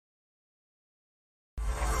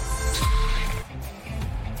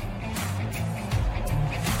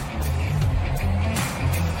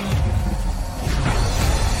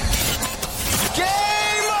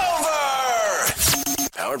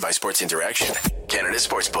Sports Interaction, Canada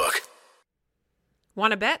Sportsbook.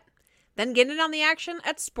 Want to bet? Then get in on the action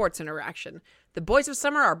at Sports Interaction. The boys of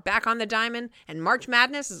summer are back on the diamond, and March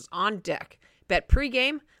Madness is on deck. Bet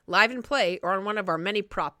pregame, live and play, or on one of our many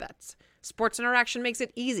prop bets. Sports Interaction makes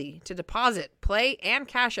it easy to deposit, play, and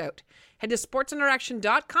cash out. Head to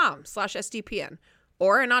sportsinteraction.com/SDPN.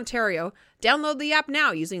 Or in Ontario, download the app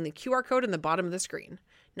now using the QR code in the bottom of the screen.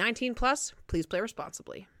 19 plus, please play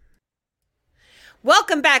responsibly.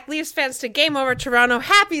 Welcome back, Leafs fans, to Game Over Toronto.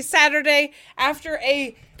 Happy Saturday after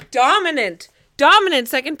a dominant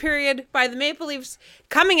second period by the Maple Leafs,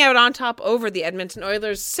 coming out on top over the Edmonton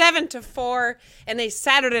Oilers 7-4 in a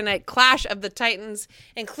Saturday night clash of the Titans,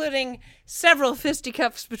 including several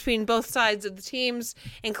fisticuffs between both sides of the teams,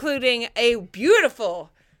 including a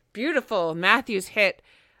beautiful Matthews hit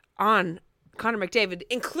on Connor McDavid,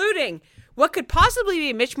 including what could possibly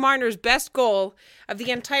be Mitch Marner's best goal of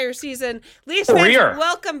the entire season. Leafs fans,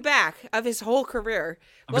 welcome back of his whole career.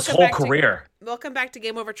 Welcome back to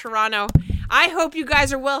Game Over Toronto. I hope you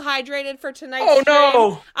guys are well hydrated for tonight's stream.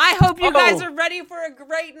 No! I hope you guys are ready for a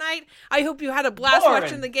great night. I hope you had a blast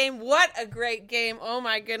watching the game. What a great game. Oh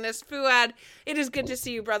my goodness. Fuad, it is good to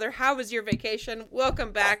see you, brother. How was your vacation?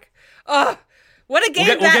 Welcome back. Oh, what a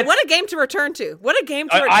game what a game to return to. What a game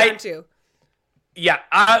to return to. Yeah,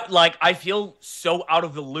 I feel so out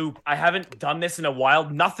of the loop. I haven't done this in a while.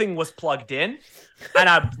 Nothing was plugged in. And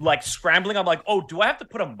I'm like scrambling. I'm like, oh, do I have to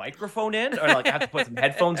put a microphone in? Or like I have to put some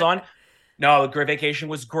headphones on? No, the great vacation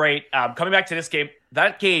was great. Coming back to this game,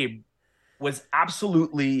 that game was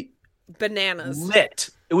absolutely bananas. Lit.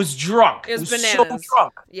 It was drunk. It was So bananas.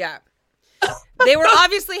 drunk. Yeah. They were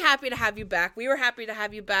obviously happy to have you back. We were happy to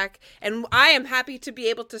have you back. And I am happy to be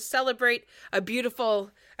able to celebrate a beautiful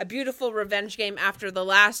revenge game after the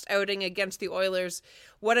last outing against the Oilers.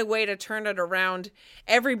 What a way to turn it around.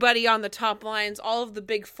 Everybody on the top lines, all of the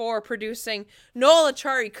big four producing. Noel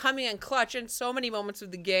Acciari coming in clutch in so many moments of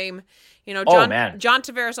the game. You know, John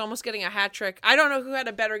Tavares almost getting a hat trick. I don't know who had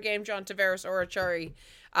a better game, John Tavares or Acciari.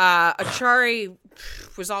 Acciari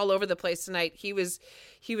was all over the place tonight. He was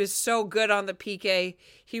so good on the PK.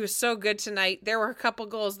 He was so good tonight. There were a couple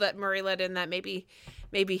goals that Murray let in that maybe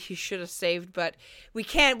he should have saved, but we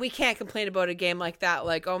can't complain about a game like that.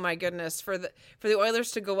 Like, oh my goodness, for the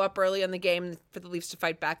Oilers to go up early in the game, for the Leafs to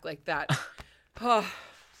fight back like that. Oh.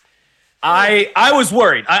 I was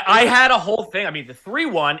worried. I had a whole thing. I mean, the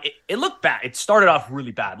 3-1, it looked bad. It started off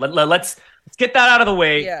really bad. Let's get that out of the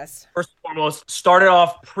way. Yes. First and foremost, started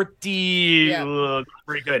off pretty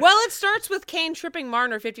good. Well, it starts with Kane tripping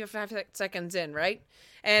Marner 55 seconds in, right?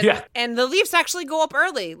 And the Leafs actually go up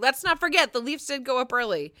early. Let's not forget, the Leafs did go up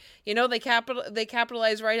early. You know, they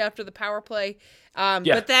capitalized right after the power play.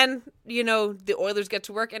 But then, you know, the Oilers get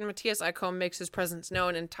to work, and Matthias Ekholm makes his presence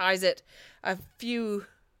known and ties it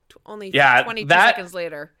only 22 seconds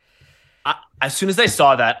later. As soon as I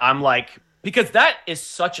saw that, I'm like, because that is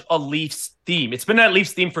such a Leafs theme. It's been that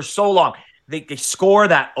Leafs theme for so long. They score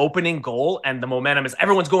that opening goal, and the momentum is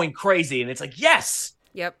everyone's going crazy, and it's like, yes.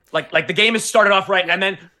 Yep. Like the game has started off right, and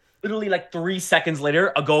then literally like 3 seconds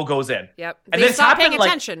later, a goal goes in. Yep. And they stop paying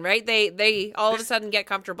attention, right? They all of a sudden get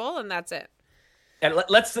comfortable, and that's it. And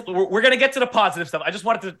we're gonna get to the positive stuff. I just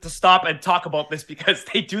wanted to stop and talk about this because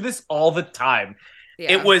they do this all the time.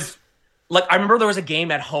 Yeah. It was like I remember there was a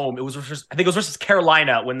game at home. I think it was versus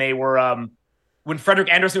Carolina when they were when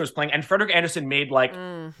Frederik Andersen was playing, and Frederik Andersen made like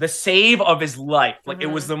the save of his life. Like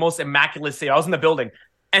it was the most immaculate save. I was in the building,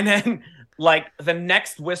 and then. Like the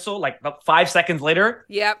next whistle, like about 5 seconds later,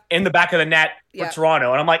 in the back of the net for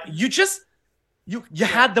Toronto. And I'm like, you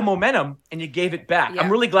had the momentum and you gave it back. I'm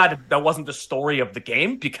really glad that wasn't the story of the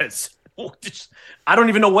game because I don't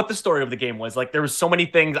even know what the story of the game was. Like there was so many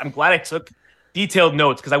things. I'm glad I took detailed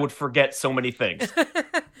notes because I would forget so many things.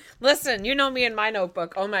 Listen, you know me in my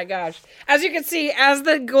notebook. Oh my gosh. As you can see, as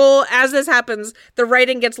this happens, the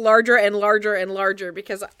writing gets larger and larger and larger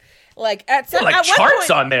because like at charts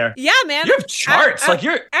point, on there. Yeah, man. You have charts.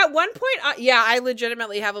 At one point, I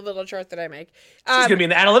legitimately have a little chart that I make. She's going to be in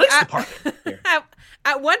the analytics department. Here.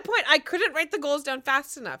 At one point, I couldn't write the goals down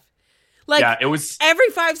fast enough. Like it was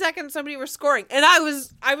every 5 seconds somebody was scoring, and I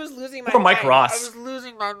was losing my mind. Mike Ross. I was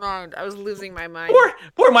losing my mind.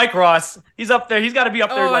 Poor Mike Ross. He's up there. He's got to be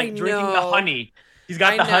up there drinking the honey. He's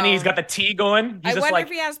got the honey. He's got the tea going. I wonder if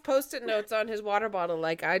he has Post-it notes on his water bottle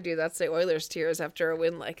like I do. That's the Oilers tears after a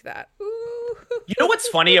win like that. Ooh. You know what's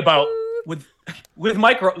funny about with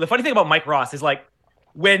Mike? The funny thing about Mike Ross is like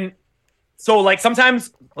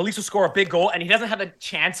sometimes the Leafs will score a big goal and he doesn't have a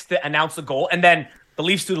chance to announce the goal, and then the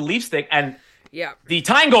Leafs do the Leafs thing and the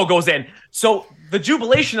tying goal goes in. So the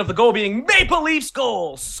jubilation of the goal being Maple Leafs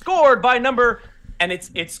goal scored by number and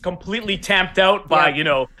it's completely tamped out by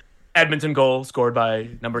Edmonton goal scored by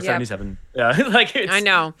number 77. Yeah, like I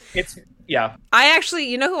know. It's yeah. I actually,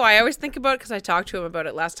 you know who I always think about, because I talked to him about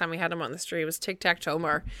it last time we had him on the stream, was Tic Tac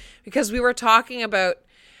Tomar, because we were talking about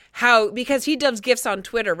because he does GIFs on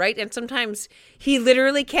Twitter, right? And sometimes he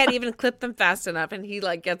literally can't even clip them fast enough, and he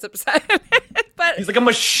like gets upset. But he's like a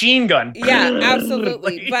machine gun. Yeah,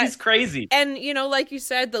 absolutely. Like, he's crazy. And like you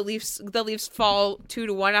said, the Leafs fall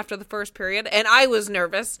 2-1 after the first period, and I was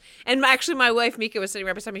nervous. And actually, my wife Mika was sitting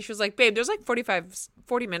right beside me. She was like, "Babe, there's like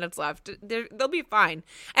 40 minutes left. They'll be fine."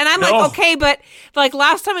 And I'm like, "Okay, but like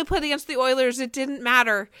last time we played against the Oilers, it didn't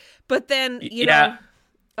matter." But then you know.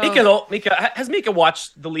 Mika, has Mika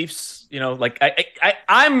watched the Leafs? Like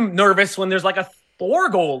I'm nervous when there's like a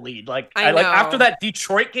 4-goal lead. Like I like after that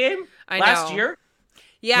Detroit game last year.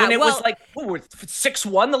 Yeah, when it was like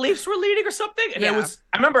 6-1, the Leafs were leading or something, and it was.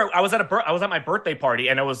 I remember I was at my birthday party,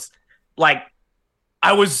 and it was like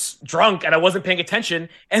I was drunk and I wasn't paying attention,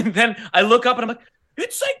 and then I look up and I'm like,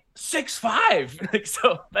 it's like 6-5. Like,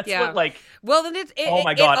 so that's what like. Well, then oh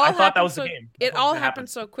my god! I thought that was the game. It all happened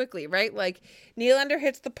so quickly, right? Like Nylander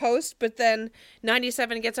hits the post, but then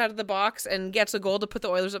 97 gets out of the box and gets a goal to put the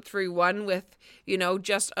Oilers up 3-1 with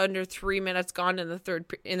just under 3 minutes gone in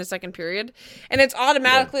the second period, and it's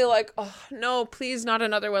automatically like, oh no, please not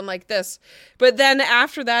another one like this. But then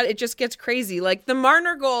after that, it just gets crazy. Like the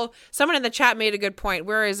Marner goal. Someone in the chat made a good point.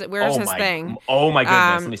 Where is it? Where is his thing? Oh my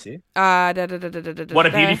goodness! Let me see. What a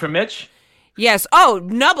beauty from Mitch. Yes. Oh,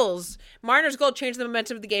 Nubbles. Marner's goal changed the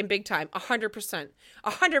momentum of the game big time. 100%.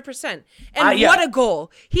 100%. And what a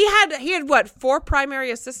goal. He had what, 4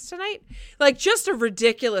 primary assists tonight? Like, just a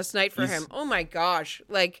ridiculous night for him. Oh my gosh.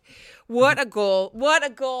 Like, what a goal. What a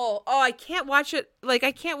goal. Oh, I can't watch it. Like,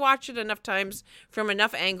 I can't watch it enough times from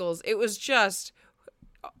enough angles. It was just.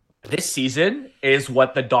 This season is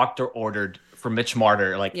what the doctor ordered for Mitch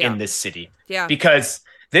Marner, like, in this city. Yeah. Because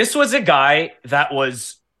this was a guy that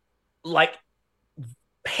was, like,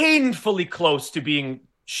 painfully close to being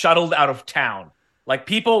shuttled out of town. Like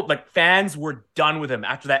fans were done with him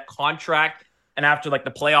after that contract and after like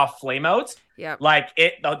the playoff flameouts. Yeah. Like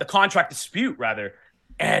the contract dispute rather.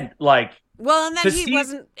 And like, well, and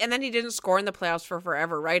then he didn't score in the playoffs for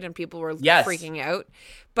forever, right? And people were freaking out.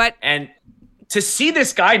 And to see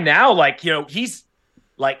this guy now, like, he's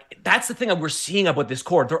like, that's the thing that we're seeing about this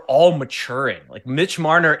core. They're all maturing. Like Mitch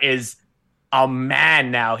Marner is a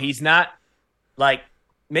man now. He's not like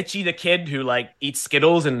Mitchie the kid who like eats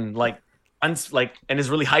Skittles and like and is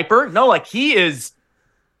really hyper. No, like he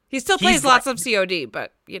still plays lots of COD,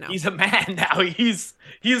 but he's a man now. He's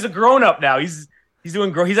a grown up now. He's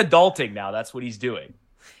adulting now. That's what he's doing.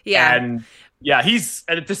 Yeah. And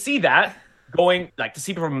to see that going, like, to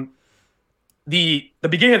see from the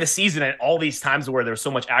beginning of the season and all these times where there's so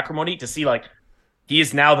much acrimony, to see like he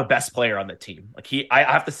is now the best player on the team. Like I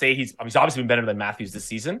have to say he's obviously been better than Matthews this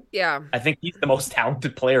season. Yeah. I think he's the most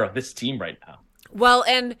talented player on this team right now. Well,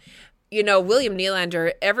 and William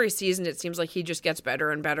Nylander, every season it seems like he just gets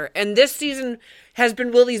better and better. And this season has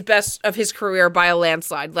been Willie's best of his career by a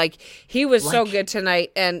landslide. Like, he was so good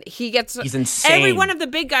tonight, and he's insane. Every one of the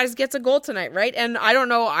big guys gets a goal tonight, right? And I don't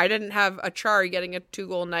know, I didn't have a Chari getting a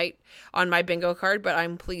 2-goal night on my bingo card, but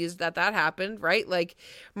I'm pleased that happened, right? Like,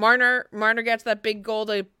 Marner gets that big goal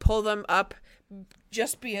to pull them up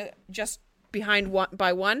just behind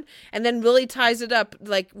by one, and then Willie ties it up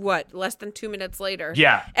like less than 2 minutes later.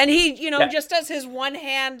 Yeah. And he, just does his one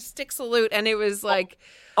hand stick salute, and it was like.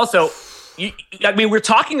 Also, we're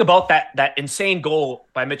talking about that insane goal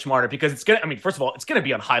by Mitch Marner because it's gonna. I mean, first of all, it's gonna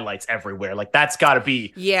be on highlights everywhere. Like, that's got to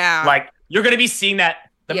be. Yeah. Like, you're gonna be seeing that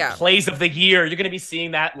plays of the year. You're gonna be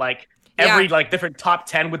seeing that like every like different top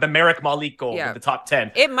 10 with the Merrick Malik goal with the top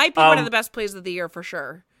 10. It might be one of the best plays of the year for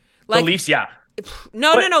sure. Like, the Leafs, yeah.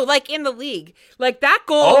 No, like in the league, like that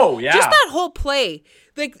goal. Oh yeah, just that whole play.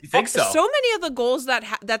 Like, you think so? So many of the goals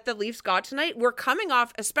that the Leafs got tonight were coming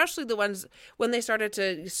off, especially the ones when they started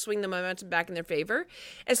to swing the momentum back in their favor.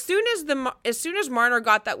 As soon as Marner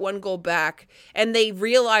got that one goal back, and they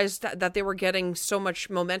realized that they were getting so much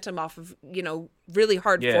momentum off of really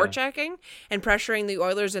hard forechecking and pressuring the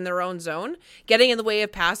Oilers in their own zone, getting in the way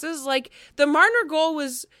of passes. Like, the Marner goal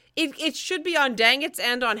was. It should be on Dangits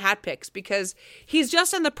and on hat picks, because he's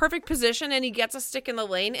just in the perfect position and he gets a stick in the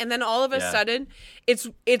lane, and then all of a sudden it's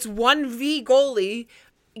 1v goalie,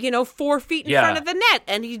 4 feet in front of the net,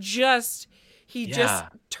 and he just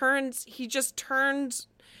turns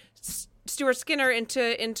Stuart Skinner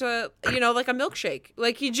into like a milkshake.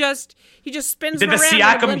 Like, he just spins around.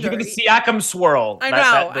 He did the Siakam swirl.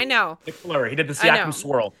 I know. The flurry. He did the Siakam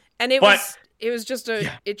swirl. And it It was just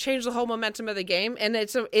it changed the whole momentum of the game, and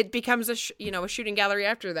it becomes a shooting gallery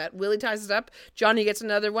after that. Willie ties it up. Johnny gets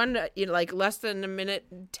another one, like less than a minute,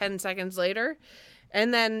 10 seconds later,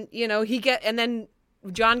 and then and then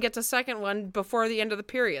John gets a second one before the end of the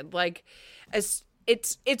period. Like,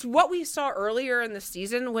 it's what we saw earlier in the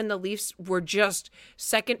season when the Leafs were just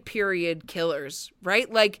second period killers, right?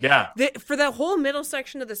 Like, for the whole middle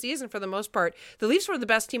section of the season, for the most part, the Leafs were the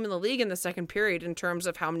best team in the league in the second period in terms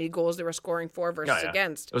of how many goals they were scoring for versus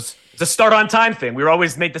against. It's a start on time thing. We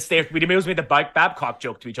always made the Babcock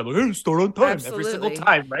joke to each other. Hey, start on time every single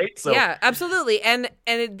time, right? So yeah, absolutely. And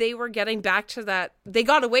they were getting back to that. They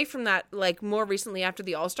got away from that like more recently after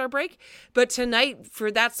the All-Star break, but tonight for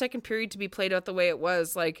that second period to be played out the way it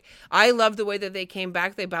was, like, I love the way that they came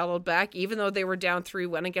back. They battled back, even though they were down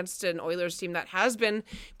 3-1 against an Oilers team that has been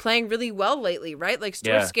playing really well lately, right? Like,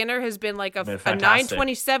 Stuart Skinner has been like a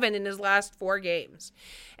 927 in his last 4 games.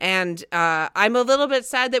 And I'm a little bit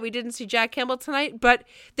sad that we didn't see Jack Campbell tonight, but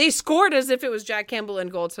they scored as if it was Jack Campbell in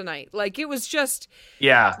goal tonight. Like, it was just they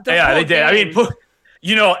did. Game. I mean,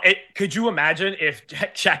 could you imagine if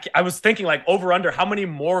Jack? I was thinking like over under how many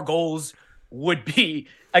more goals would be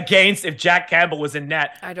against if Jack Campbell was in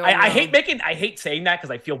net. I hate saying that because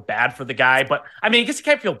I feel bad for the guy, but I mean, I guess you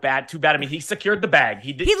can't feel too bad. I mean, he secured the bag.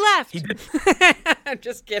 He left. He did. I'm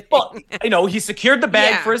just kidding. Well, he secured the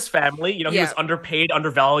bag for his family. He was underpaid,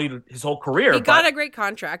 undervalued his whole career. He got a great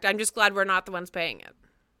contract. I'm just glad we're not the ones paying it.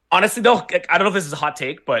 Honestly, though, I don't know if this is a hot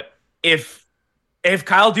take, but if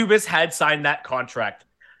Kyle Dubas had signed that contract,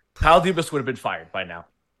 Kyle Dubas would have been fired by now.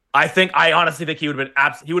 I honestly think he would have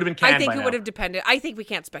been he would have been canned. I think it would have depended. I think we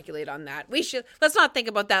can't speculate on that. Let's not think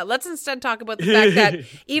about that. Let's instead talk about the fact that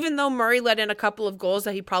even though Murray let in a couple of goals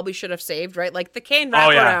that he probably should have saved, right? Like the Kane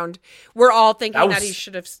wraparound, we're all thinking that he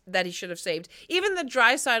should have saved. Even the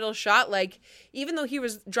Draisaitl shot, like even though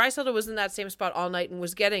Draisaitl was in that same spot all night and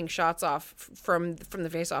was getting shots off from the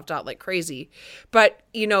faceoff dot like crazy, but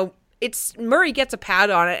it's Murray gets a pad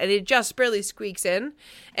on it and it just barely squeaks in,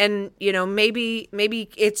 and maybe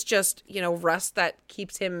it's just rust that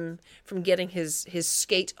keeps him from getting his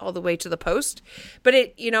skate all the way to the post. But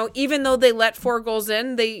even though they let 4 goals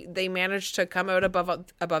in, they managed to come out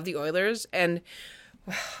above the Oilers, and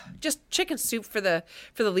just chicken soup for the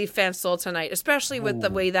Leaf fan soul tonight, especially with the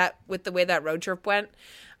way that road trip went.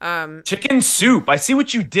 Chicken soup. I see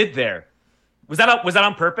what you did there. Was that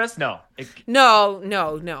on purpose? No. No.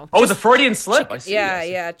 Oh, it was a Freudian slip. I see.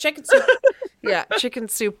 Yeah. Chicken soup. Yeah, chicken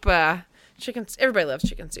soup. Everybody loves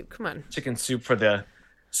chicken soup. Come on. Chicken soup for the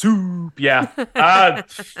soup. Yeah.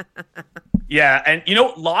 Yeah, and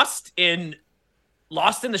lost in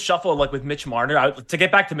the shuffle, like with Mitch Marner. To get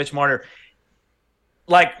back to Mitch Marner,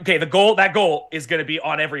 like, okay, that goal is going to be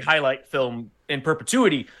on every highlight film in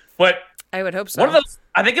perpetuity, but I would hope so.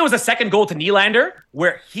 I think it was the second goal to Nylander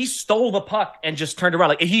where he stole the puck and just turned around.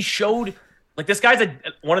 Like, he showed, like, this guy's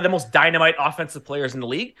one of the most dynamite offensive players in the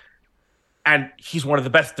league, and he's one of the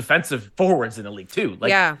best defensive forwards in the league too.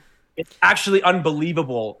 Like, it's actually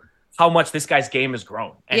unbelievable how much this guy's game has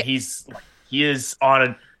grown, and he is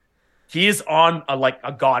on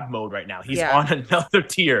a god mode right now. He's on another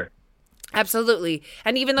tier. Absolutely,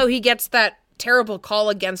 and even though he gets that terrible call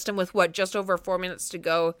against him with just over 4 minutes to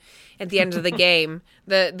go at the end of the game,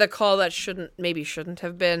 the call that shouldn't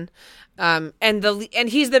have been, and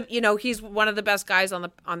he's one of the best guys on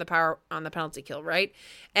the penalty kill, right?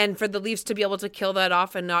 And for the Leafs to be able to kill that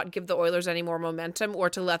off and not give the Oilers any more momentum, or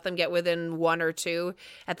to let them get within 1 or 2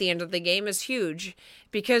 at the end of the game, is huge,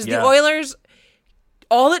 because the Oilers,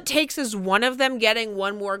 all it takes is one of them getting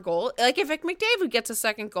one more goal. Like, if McDavid gets a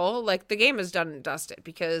second goal, like, the game is done and dusted,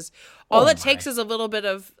 because all it takes is a little bit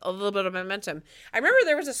of momentum. I remember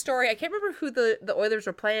there was a story, I can't remember who the Oilers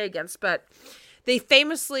were playing against, but they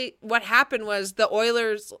famously, what happened was the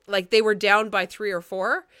Oilers, like, they were down by 3 or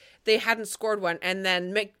 4. They hadn't scored one, and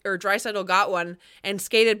then Draisaitl got one and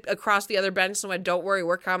skated across the other bench and went, "Don't worry,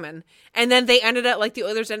 we're coming." And then the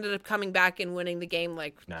Oilers ended up coming back and winning the game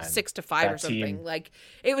 6-5 or something. Team. Like,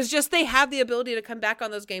 it was just, they have the ability to come back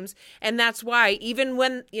on those games, and that's why even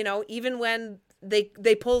when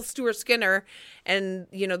they pull Stuart Skinner and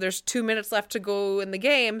there's 2 minutes left to go in the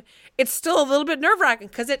game, it's still a little bit nerve-wracking,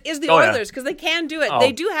 because it is the Oilers, because they can do it.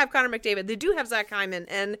 They do have Connor McDavid, they do have Zach Hyman,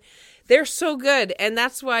 and they're so good, and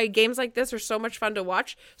that's why games like this are so much fun to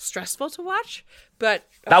watch. Stressful to watch, but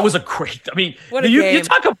that was a great. I mean, what a game.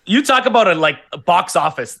 You talk about a box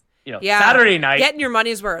office. Saturday night, getting your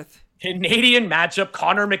money's worth. Canadian matchup: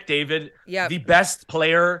 Connor McDavid, the best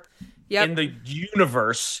player in the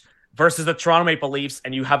universe, versus the Toronto Maple Leafs,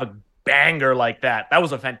 and you have a banger like that. That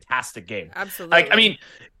was a fantastic game. Absolutely. Like, I mean,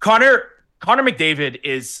 Connor McDavid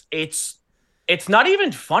is it's not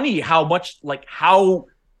even funny how much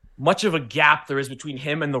of a gap there is between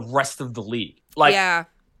him and the rest of the league. Like,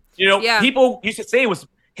 people used to say it was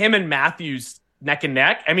him and Matthews neck and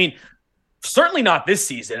neck. I mean, certainly not this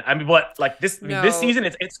season. I mean, but like this season,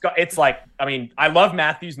 it's like, I mean, I love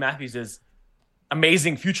Matthews. Matthews is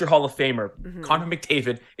amazing, future Hall of Famer. Mm-hmm. Connor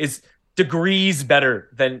McDavid is degrees better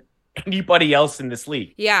than anybody else in this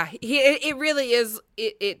league. Yeah, it really is.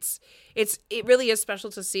 It really is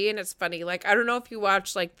special to see, and it's funny. Like, I don't know if you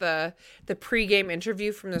watched like the pregame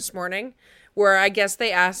interview from this morning, where I guess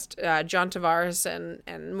they asked John Tavares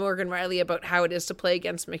and Morgan Riley about how it is to play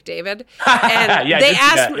against McDavid, and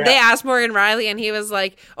they asked Morgan Riley, and he was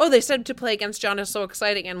like, "Oh, they said to play against John is so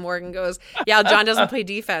exciting," and Morgan goes, "Yeah, John doesn't play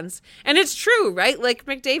defense," and it's true, right? Like,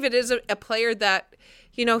 McDavid is a player that,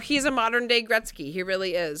 you know, he's a modern day Gretzky. He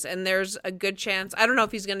really is. And there's a good chance. I don't know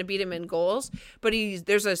if he's going to beat him in goals, but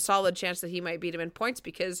there's a solid chance that he might beat him in points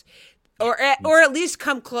because, or at least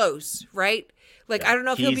come close, right? Like, I don't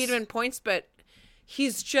know if he'll beat him in points, but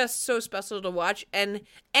he's just so special to watch. And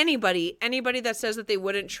anybody that says that they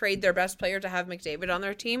wouldn't trade their best player to have McDavid on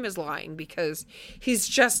their team is lying, because he's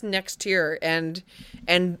just next tier. And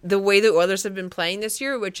the way the Oilers have been playing this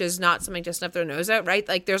year, which is not something to snuff their nose at, right?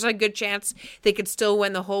 Like, there's a good chance they could still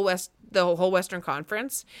win the whole Western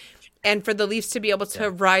Conference. And for the Leafs to be able to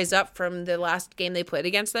rise up from the last game they played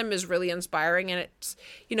against them is really inspiring. And it's,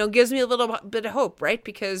 you know, gives me a little bit of hope, right?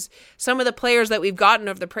 Because some of the players that we've gotten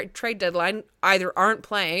over the trade deadline either aren't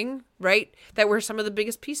playing, right? That were some of the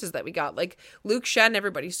biggest pieces that we got. Like Luke Shen,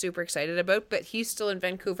 everybody's super excited about, but he's still in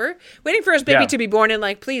Vancouver waiting for his baby to be born. And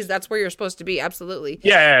like, please, that's where you're supposed to be. Absolutely.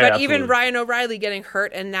 But absolutely. Even Ryan O'Reilly getting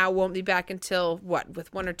hurt and now won't be back until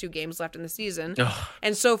with 1 or 2 games left in the season. Ugh.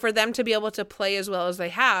 And so for them to be able to play as well as they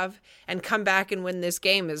have and come back and win this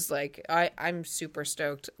game is like, I'm super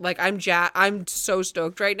stoked. Like, I'm so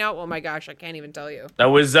stoked right now. Oh my gosh, I can't even tell you. It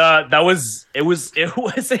was a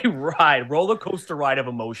roller coaster ride of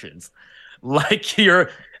emotions. Like,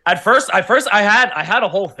 at first I had a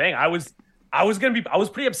whole thing. I was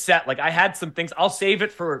pretty upset. Like, I had some things. I'll save it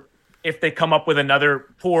for if they come up with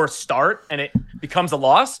another poor start and it becomes a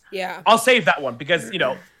loss. Yeah. I'll save that one because, you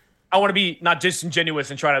know, I want to be not disingenuous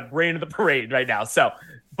and try to rain in the parade right now. So,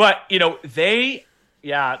 but you know, it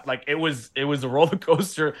was a roller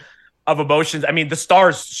coaster of emotions. I mean, the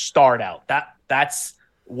Stars starred out. That's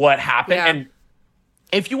what happened. Yeah. And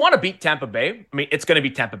if you want to beat Tampa Bay, I mean, it's going to be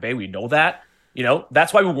Tampa Bay. We know that. You know,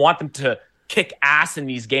 that's why we want them to kick ass in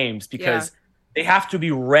these games, because they have to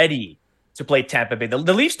be ready to play Tampa Bay. The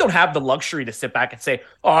Leafs don't have the luxury to sit back and say,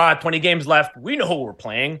 20 games left. We know who we're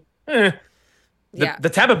playing. The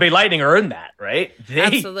Tampa Bay Lightning earned that, right?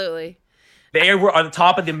 Absolutely. They were on the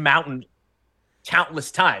top of the mountain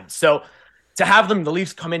countless times. So to have the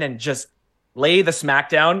Leafs come in and just lay the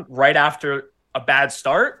smackdown right after a bad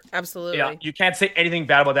start. Absolutely. Yeah, you can't say anything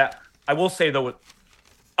bad about that. I will say, though,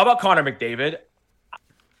 about Connor McDavid,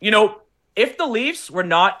 you know, if the Leafs get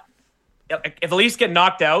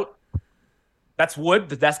knocked out, that's wood.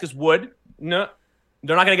 The desk is wood. No,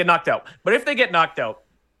 they're not going to get knocked out. But if they get knocked out,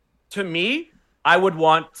 to me, I would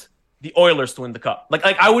want the Oilers to win the cup. Like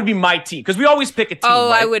I would be my team, because we always pick a team. Oh,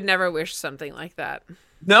 right? I would never wish something like that.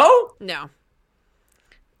 No? No.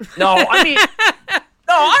 I mean,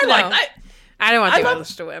 I don't want the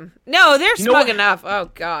Oilers to win. No, they're smug enough. Oh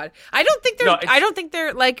God, I don't think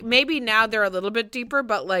they're like, maybe now they're a little bit deeper,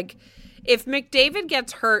 but like, if McDavid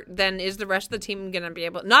gets hurt, then is the rest of the team going to be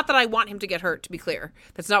able? Not that I want him to get hurt, to be clear.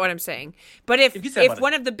 That's not what I'm saying. But if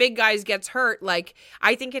one of the big guys gets hurt, like,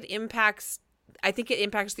 I think it impacts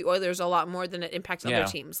the Oilers a lot more than it impacts other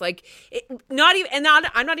teams. Like, I'm not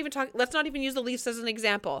even talking. Let's not even use the Leafs as an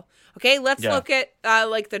example. Okay, let's look at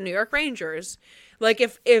like the New York Rangers. Like,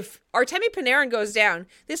 if Artemi Panarin goes down,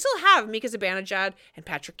 they still have Mika Zibanejad and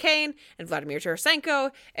Patrick Kane and Vladimir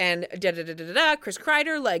Tarasenko and Chris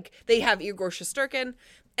Kreider. Like, they have Igor Shesterkin.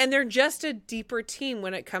 And they're just a deeper team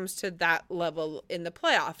when it comes to that level in the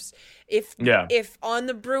playoffs. If on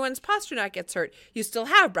the Bruins Pastrnak gets hurt, you still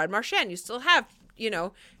have Brad Marchand. You still have, you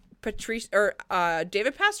know, Patrice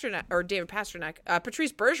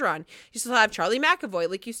Bergeron. You still have Charlie McAvoy.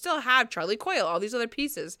 Like, you still have Charlie Coyle, all these other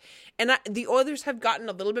pieces. And the Oilers have gotten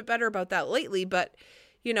a little bit better about that lately. But,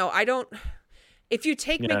 you know, if you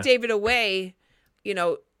take McDavid away, you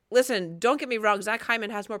know, listen, don't get me wrong. Zach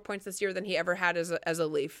Hyman has more points this year than he ever had as a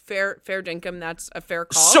Leaf. Fair dinkum. That's a fair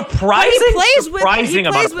call. Surprising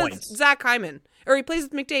amount of points. Zach Hyman. Or he plays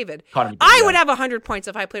with McDavid. I would have 100 points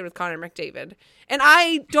if I played with Connor McDavid. And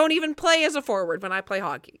I don't even play as a forward when I play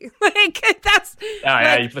hockey. Like, that's...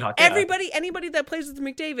 you play hockey. Anybody that plays with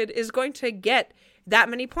McDavid is going to get that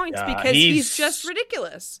many points because he's just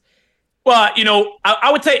ridiculous. Well,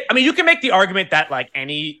 I would say, I mean, you can make the argument that like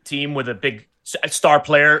any team with a big star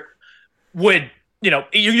player would,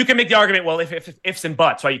 you can make the argument, well, if ifs and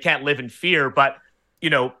buts, right? You can't live in fear. But,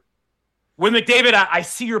 with McDavid, I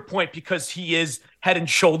see your point because he is head and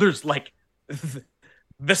shoulders like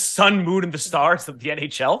the sun, moon, and the stars of the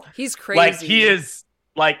NHL. He's crazy. Like, he is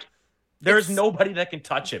like, there's nobody that can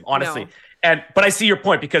touch him, honestly. No. But I see your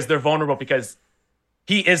point because they're vulnerable because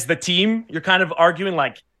he is the team. You're kind of arguing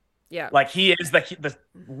like, yeah, like he is the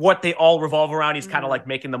what they all revolve around. He's kind of like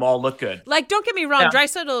making them all look good. Like, don't get me wrong,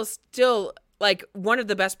 Draisaitl is still like one of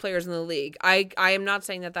the best players in the league. I am not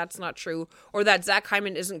saying that that's not true, or that Zach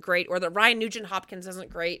Hyman isn't great, or that Ryan Nugent-Hopkins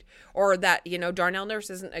isn't great, or that Darnell Nurse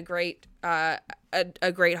isn't a great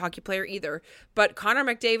a great hockey player either. But Connor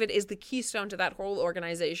McDavid is the keystone to that whole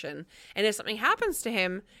organization. And if something happens to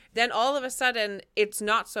him, then all of a sudden it's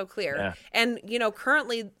not so clear. Yeah. And,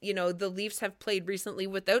 currently, the Leafs have played recently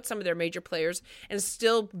without some of their major players and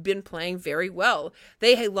still been playing very well.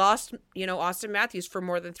 They had lost, Austin Matthews for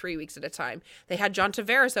more than 3 weeks at a time. They had John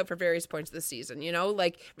Tavares out for various points of the season,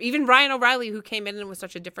 like even Ryan O'Reilly, who came in and was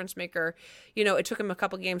such a difference maker, it took him a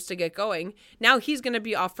couple games to get going. Now he's going to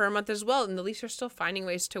be off for a month as well. And the Leafs are still finding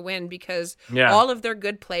ways to win because all of their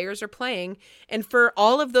good players are playing. And for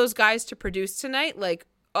all of those guys to produce tonight, like,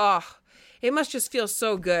 it must just feel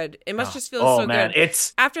so good. It must just feel so good.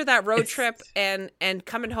 It's after that road trip and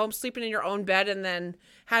coming home, sleeping in your own bed, and then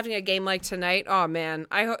having a game like tonight. Oh man,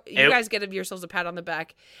 I hope you guys get yourselves a pat on the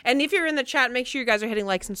back. And if you're in the chat, make sure you guys are hitting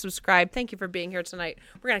likes and subscribe. Thank you for being here tonight.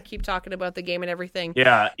 We're gonna keep talking about the game and everything.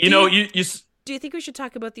 Yeah, do you think we should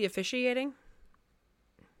talk about the officiating?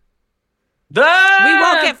 We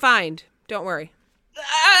won't get fined. Don't worry.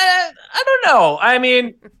 I don't know. I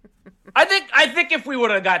mean, I think if we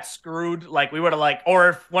would have got screwed, like we would have or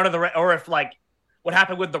if what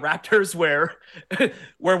happened with the Raptors, where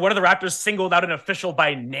one of the Raptors singled out an official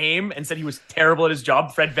by name and said he was terrible at his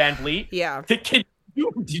job, Fred VanVleet. Yeah. Did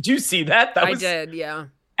you see that? I did. Yeah.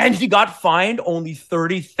 And he got fined only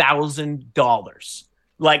 $30,000.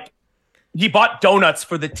 Like, he bought donuts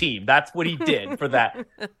for the team. That's what he did for that.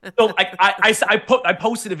 So I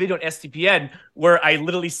posted a video on STPN where I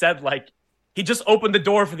literally said, like, he just opened the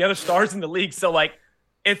door for the other stars in the league. So, like,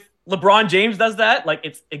 if LeBron James does that, like,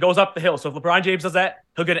 it goes up the hill. So if LeBron James does that,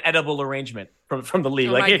 he'll get an edible arrangement from the league.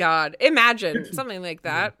 Oh, my God. Imagine something like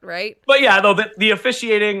that, right? But yeah, though, the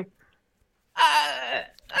officiating.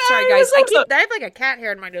 Sorry, guys. I have like a cat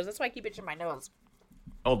hair in my nose. That's why I keep itching my nose.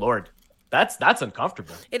 Oh, Lord. That's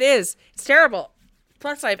uncomfortable. It is. It's terrible.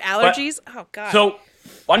 Plus, I have allergies. Oh, God. So,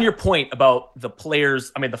 on your point about the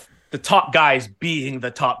players, I mean, the top guys being the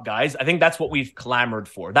top guys, I think that's what we've clamored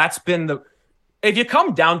for. That's been if you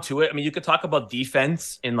come down to it, I mean, you could talk about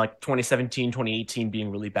defense in like 2017, 2018 being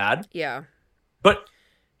really bad. Yeah. But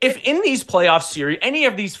if in these playoff series, any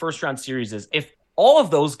of these first round series, if all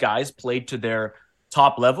of those guys played to their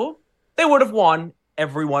top level, they would have won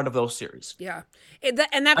every one of those series. Yeah. And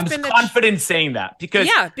that's I'm been confident saying that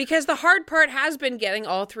because the hard part has been getting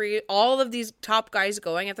all of these top guys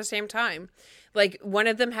going at the same time. Like, one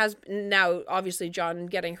of them has now, obviously, John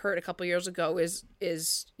getting hurt a couple years ago is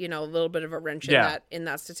a little bit of a wrench in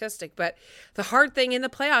that statistic. But the hard thing in the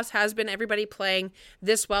playoffs has been everybody playing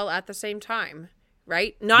this well at the same time.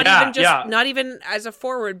 Right? Not even as a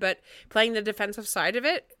forward, but playing the defensive side of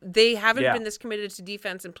it. They haven't been this committed to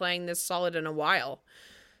defense and playing this solid in a while.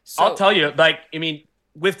 So, I'll tell you, like, I mean,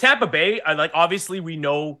 with Tampa Bay, obviously we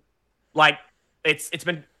know, like, it's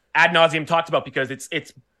been ad nauseum talked about because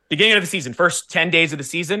it's beginning of the season, first 10 days of the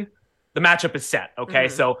season, the matchup is set. Okay,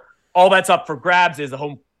 so all that's up for grabs is the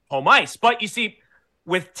home ice. But you see,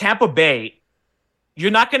 with Tampa Bay,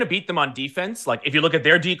 you're not going to beat them on defense. Like, if you look at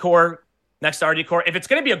their D-core next to our D-core, if it's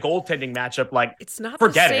going to be a goaltending matchup, like, it's not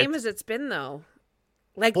the same as it's been though.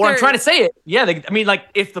 Like, well, I'm trying to say it. Yeah,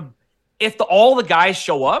 if all the guys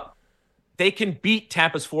show up, they can beat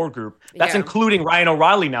Tampa's forward group. That's including Ryan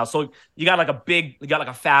O'Reilly now. So you got like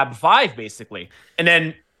a Fab Five basically, and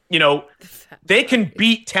then they can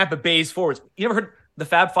beat Tampa Bay's forwards. You ever heard the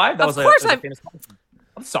Fab Five? That of course,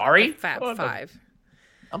 I'm sorry, Fab Five.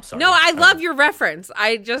 I'm sorry. No, I love your reference.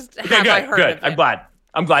 I just heard of it.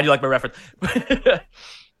 I'm glad you like my reference.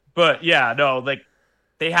 But yeah, no, like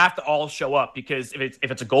they have to all show up because if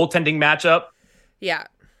it's a goaltending matchup, yeah.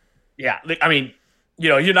 I mean,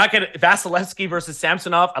 you're not going to Vasilevsky versus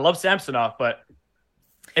Samsonov. I love Samsonov, but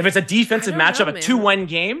if it's a defensive matchup, a 2-1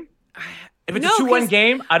 game, if it's a 2-1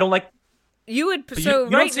 game, I don't like. You would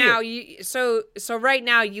right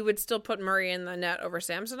now you would still put Murray in the net over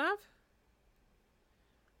Samsonov.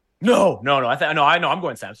 No. I know. I'm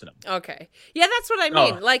going Samsonov. Okay. Yeah, that's what I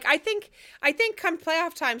mean. Like, I think come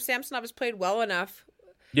playoff time, Samsonov has played well enough.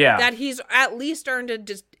 Yeah. That he's at least earned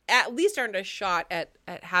a shot at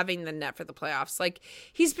having the net for the playoffs. Like,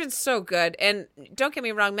 he's been so good. And don't get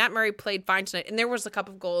me wrong, Matt Murray played fine tonight. And there was a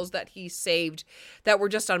couple of goals that he saved that were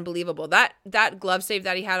just unbelievable. That glove save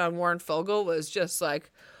that he had on Warren Foegele was just like,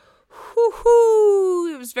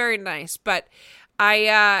 whoo-hoo. It was very nice. But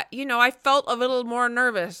I felt a little more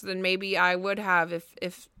nervous than maybe I would have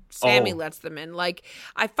if Sammy lets them in. Like,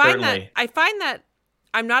 I find that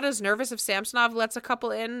I'm not as nervous if Samsonov lets a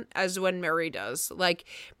couple in as when Murray does. Like,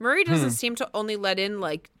 Murray doesn't seem to only let in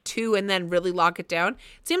like 2 and then really lock it down.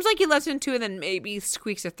 It seems like he lets in 2 and then maybe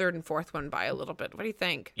squeaks a third and fourth one by a little bit. What do you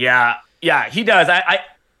think? Yeah, he does. I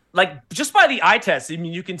like, just by the eye test. I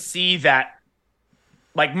mean, you can see that.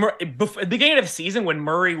 Like, at the beginning of the season when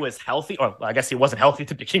Murray was healthy, or I guess he wasn't healthy at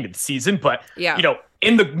the beginning of the season, but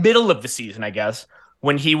in the middle of the season, I guess,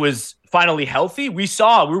 when he was finally healthy, we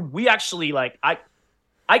actually like, I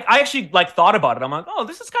actually like thought about it. I'm like, oh,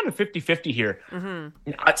 this is kind of 50-50 here.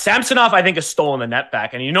 Mm-hmm. Samsonov, I think, has stolen the net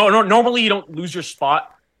back. And normally you don't lose your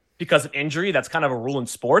spot because of injury. That's kind of a rule in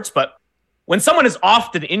sports. But when someone is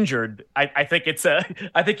often injured, I think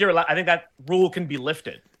that rule can be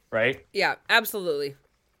lifted, right? Yeah, absolutely.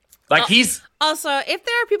 Like, he's also, if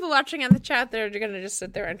there are people watching in the chat that are going to just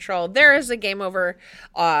sit there and troll, there is a game over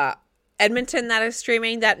Edmonton that is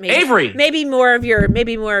streaming that maybe more of your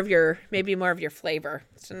flavor.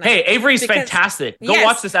 Hey, Avery's fantastic. Go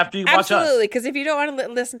watch this after you watch us. Absolutely, because if you don't want to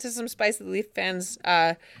listen to some spicy Leaf fans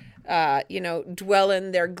dwell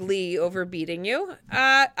in their glee over beating you,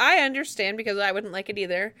 I understand, because I wouldn't like it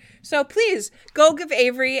either. So please go give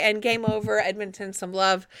Avery and Game Over Edmonton some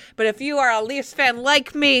love. But if you are a Leafs fan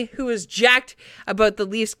like me, who is jacked about the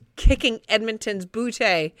Leafs kicking Edmonton's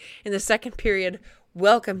booty in the second period,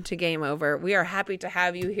 welcome to Game Over. We are happy to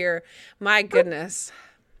have you here. My goodness.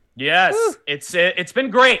 Yes, it's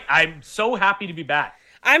been great. I'm so happy to be back.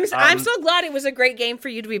 I'm so glad it was a great game for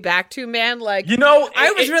you to be back to, man. Like,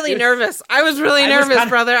 I was really nervous. I was really nervous,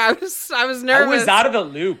 brother. I was nervous. I was out of the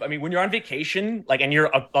loop. I mean, when you're on vacation, like, and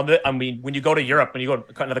you're when you go to Europe, when you go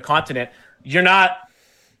to another continent, you're not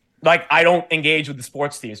like, I don't engage with the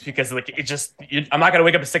sports teams because, like, I'm not gonna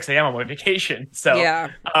wake up at 6 a.m. on my vacation. So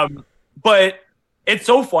yeah. But it's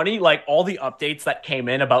so funny, like, all the updates that came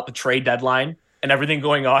in about the trade deadline and everything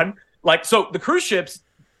going on. Like, so the cruise ships,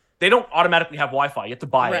 they don't automatically have Wi-Fi. You have to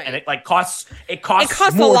buy it, and it costs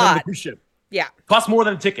more than the cruise ship. Yeah, it costs more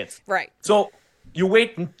than the tickets. Right. So you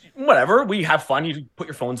wait, whatever. We have fun. You put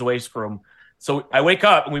your phones away for them. So I wake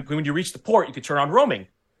up, and when you reach the port, you could turn on roaming.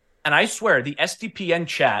 And I swear, the SDPN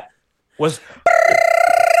chat was.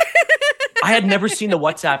 I had never seen the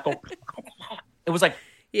WhatsApp go. It was like,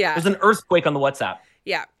 it was an earthquake on the WhatsApp.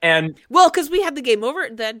 Yeah. And because we had the Game Over,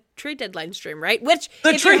 the trade deadline stream, right? Which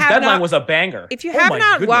the trade deadline was a banger. If you have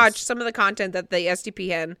not watched some of the content that the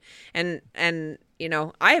SDPN and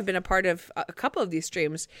I have been a part of a couple of these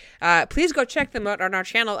streams, please go check them out on our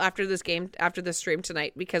channel after this stream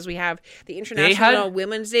tonight, because we have the International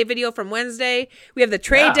Women's Day video from Wednesday. We have the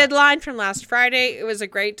trade deadline from last Friday. It was a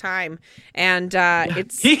great time. And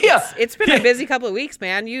it's been a busy couple of weeks,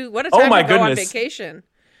 man. What a time to go on vacation.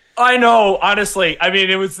 I know, honestly. I mean,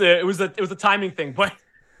 it was a timing thing, but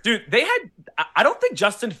dude, I don't think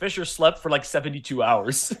Justin Fisher slept for like 72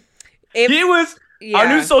 hours. He was our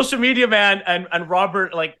new social media man, and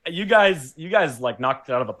Robert, like, you guys like knocked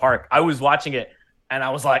it out of the park. I was watching it and I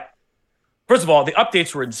was like, first of all, the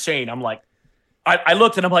updates were insane. I'm like, I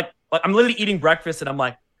looked and I'm like, I'm literally eating breakfast and I'm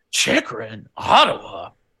like, Chikrin, Ottawa.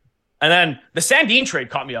 And then the Sandin trade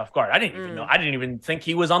caught me off guard. I didn't even know. I didn't even think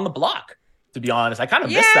he was on the block. To be honest, I kind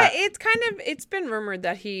of missed that. It's been rumored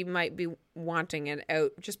that he might be wanting it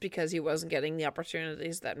out just because he wasn't getting the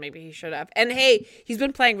opportunities that maybe he should have. And hey, he's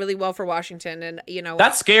been playing really well for Washington, and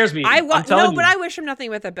that scares me. But I wish him nothing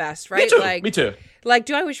but the best, right? Me too. Like,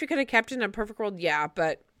 do I wish we could have kept in a perfect world? Yeah,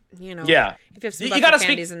 but if you have some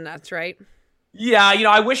candies and nuts, right? Yeah,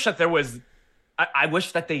 I wish that there was. I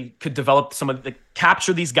wish that they could develop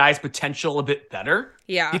capture these guys' potential a bit better.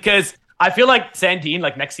 Yeah, because I feel like Sandin,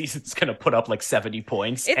 like, next season is going to put up like 70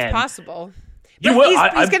 points. It's possible. But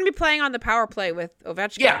he's going to be playing on the power play with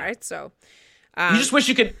Ovechkin, right? So you just wish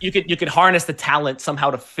you could harness the talent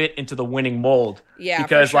somehow to fit into the winning mold. Yeah,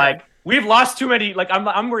 because like, we've lost too many. Like,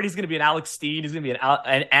 I'm worried he's going to be an Alex Steen. He's going to be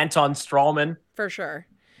an Anton Strawman. For sure.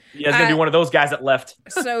 Yeah, he's going to be one of those guys that left.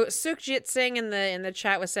 So Sukhjit Singh in the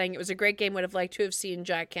chat was saying it was a great game. Would have liked to have seen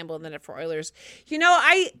Jack Campbell in the net for Oilers.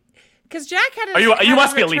 Because Jack had his, you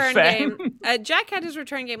must be a Leafs fan. Jack had his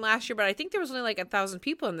return game last year, but I think there was only like 1,000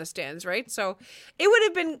 people in the stands, right? So it would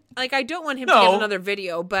have been like, I don't want him to get another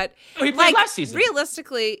video, but he played last season.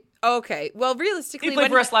 Realistically, okay. Well, realistically, he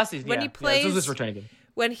played for us last season. When he plays, this was his return game.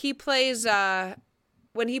 When he plays,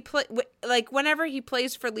 whenever he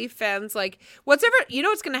plays for Leaf fans, like what's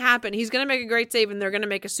going to happen? He's going to make a great save, and they're going to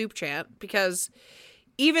make a soup chant because.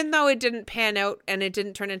 Even though it didn't pan out and it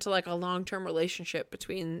didn't turn into like a long-term relationship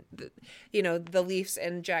between the Leafs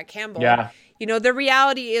and Jack Campbell. Yeah. The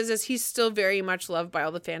reality is he's still very much loved by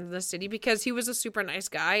all the fans in the city because he was a super nice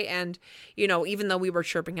guy. And, even though we were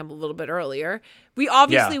chirping him a little bit earlier, we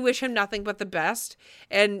obviously wish him nothing but the best.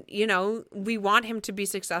 And, we want him to be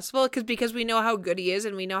successful because we know how good he is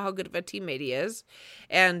and we know how good of a teammate he is.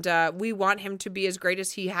 And we want him to be as great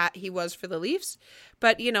as he was for the Leafs.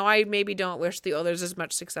 But, I maybe don't wish the Oilers as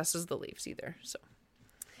much success as the Leafs either. So.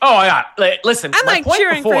 Oh, yeah. Listen, I'm like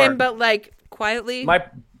cheering for him, but like quietly.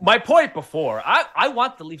 My point before, I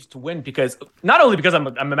want the Leafs to win because not only because I'm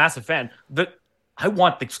a massive fan, but I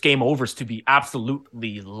want the game overs to be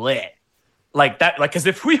absolutely lit. Like that, because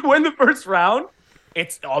if we win the first round,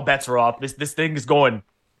 it's all bets are off. This thing is going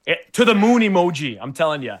to the moon emoji. I'm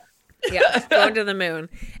telling you. Yeah, it's going to the moon.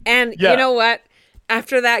 And you know what?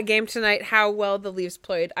 After that game tonight, how well the Leafs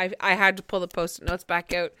played, I had to pull the Post-it notes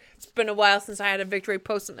back out. It's been a while since I had a victory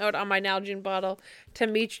Post-it note on my Nalgene bottle to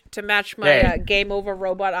match my game over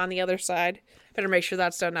robot on the other side. Better make sure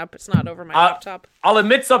that's done up. It's not over my laptop. I'll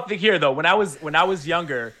admit something here though. When I was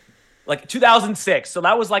younger, like 2006, so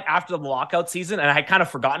that was like after the lockout season, and I had kind of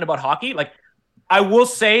forgotten about hockey. Like I will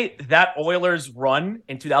say that Oilers run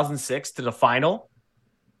in 2006 to the final.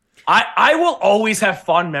 I will always have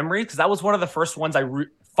fond memories because that was one of the first ones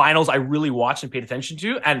finals I really watched and paid attention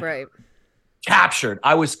to, and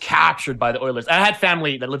I was captured by the Oilers. I had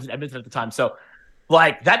family that lived in Edmonton at the time, so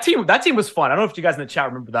like that team was fun. I don't know if you guys in the chat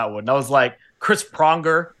remember that one. That was like Chris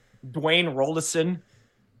Pronger, Dwayne Rollinson.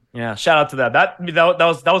 Yeah, shout out to that. That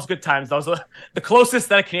was good times. That was the closest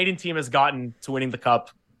that a Canadian team has gotten to winning the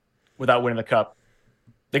cup without winning the cup.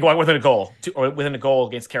 They go out within a goal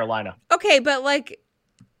against Carolina. Okay, but like.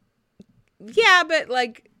 Yeah, but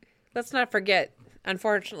like, let's not forget.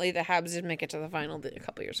 Unfortunately, the Habs did make it to the final a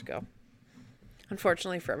couple years ago.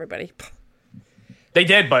 Unfortunately for everybody, they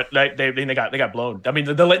did, but like, they got blown. I mean,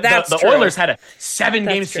 the Oilers had a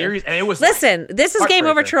 7-game series, and it was. Listen, this is game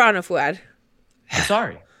over Toronto, Fuad. I'm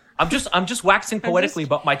sorry. I'm just waxing poetically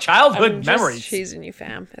about my childhood memories. I'm just teasing you,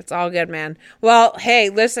 fam. It's all good, man. Well,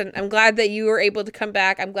 hey, listen, I'm glad that you were able to come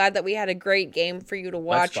back. I'm glad that we had a great game for you to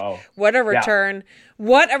watch. Let's go. What a return. Yeah.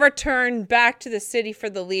 What a return back to the city for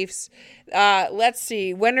the Leafs. Let's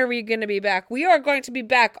see. When are we going to be back? We are going to be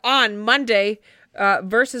back on Monday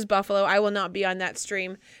versus Buffalo. I will not be on that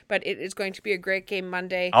stream, but it is going to be a great game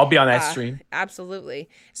Monday. I'll be on that stream. Absolutely.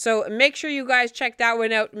 So make sure you guys check that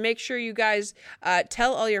one out. Make sure you guys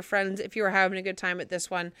tell all your friends if you are having a good time at this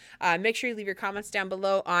one. Make sure you leave your comments down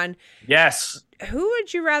below on who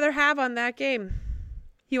would you rather have on that game?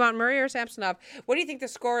 You want Murray or Samsonov? What do you think the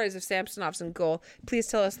score is if Samsonov's in goal? Please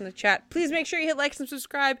tell us in the chat. Please make sure you hit like and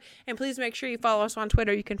subscribe. And please make sure you follow us on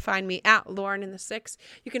Twitter. You can find me at Lauren6.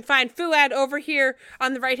 You can find Fuad over here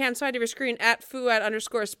on the right-hand side of your screen at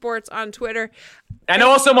Fuad_sports on Twitter. And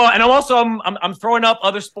I'm throwing up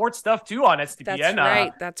other sports stuff too on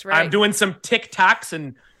SDPN. That's right. I'm doing some TikToks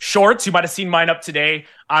and shorts. You might have seen mine up today.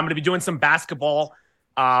 I'm going to be doing some basketball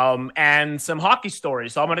and some hockey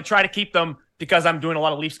stories. So I'm going to try to keep them because I'm doing a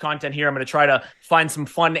lot of Leafs content here. I'm going to try to find some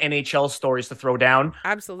fun NHL stories to throw down.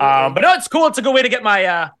 Absolutely. But no, it's cool. It's a good way to get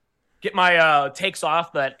my takes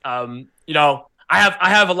off. That I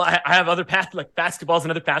have other basketballs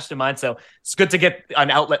and other passions of mine, so it's good to get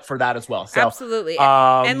an outlet for that as well. So, absolutely.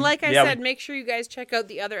 And like I said, make sure you guys check out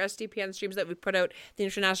the other SDPN streams that we put out. The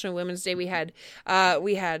International Women's Day, we had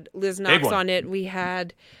Liz Knox on it. We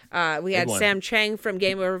had Sam Chang from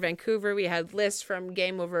Game Over Vancouver. We had Liz from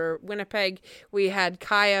Game Over Winnipeg. We had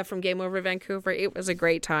Kaya from Game Over Vancouver. It was a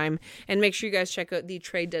great time. And make sure you guys check out the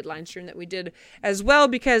trade deadline stream that we did as well,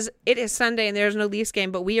 because it is Sunday and there's no Leafs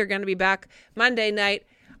game, but we are going to be back Monday night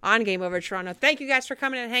on Game Over Toronto. Thank you guys for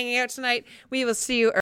coming and hanging out tonight. We will see you